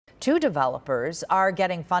Two developers are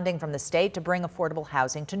getting funding from the state to bring affordable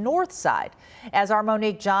housing to Northside. As our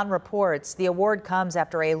Monique John reports, the award comes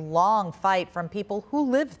after a long fight from people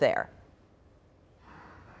who live there.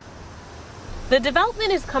 The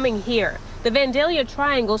development is coming here, the Vandalia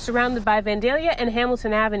Triangle surrounded by Vandalia and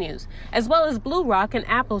Hamilton Avenues, as well as Blue Rock and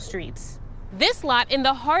Apple Streets. This lot in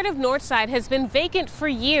the heart of Northside has been vacant for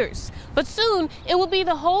years, but soon it will be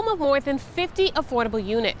the home of more than 50 affordable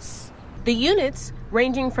units. The units,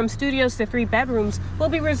 ranging from studios to 3 bedrooms, will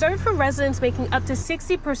be reserved for residents making up to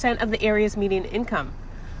 60% of the area's median income.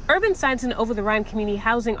 Urban Sites and Over the Rhine Community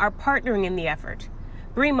Housing are partnering in the effort.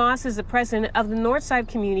 Bree Moss is the president of the Northside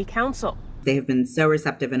Community Council. They have been so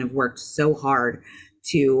receptive and have worked so hard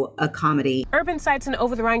to accommodate. Urban Sites and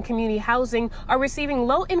Over the Rhine Community Housing are receiving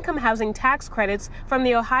low-income housing tax credits from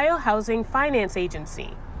the Ohio Housing Finance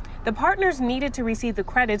Agency. The partners needed to receive the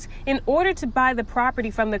credits in order to buy the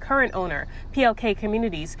property from the current owner, PLK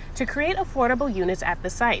Communities, to create affordable units at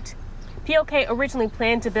the site. PLK originally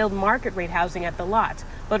planned to build market-rate housing at the lot,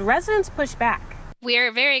 but residents pushed back. We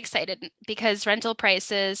are very excited because rental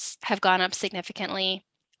prices have gone up significantly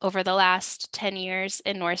over the last 10 years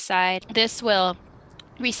in Northside. This will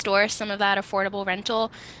restore some of that affordable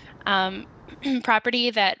rental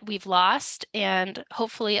property that we've lost and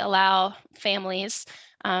hopefully allow families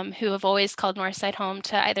who have always called Northside home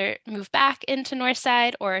to either move back into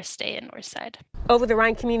Northside or stay in Northside. Over the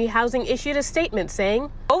Rhine Community Housing issued a statement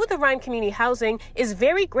saying, Over the Rhine Community Housing is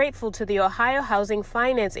very grateful to the Ohio Housing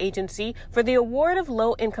Finance Agency for the award of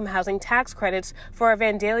low-income housing tax credits for our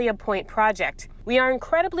Vandalia Point project. We are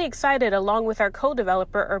incredibly excited, along with our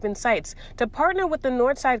co-developer Urban Sites, to partner with the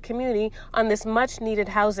Northside community on this much-needed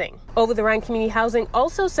housing. Over the Rhine Community Housing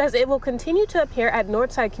also says it will continue to appear at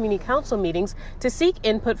Northside Community Council meetings to seek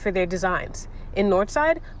input for their designs. In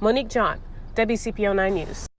Northside, Monique John, WCPO 9 News.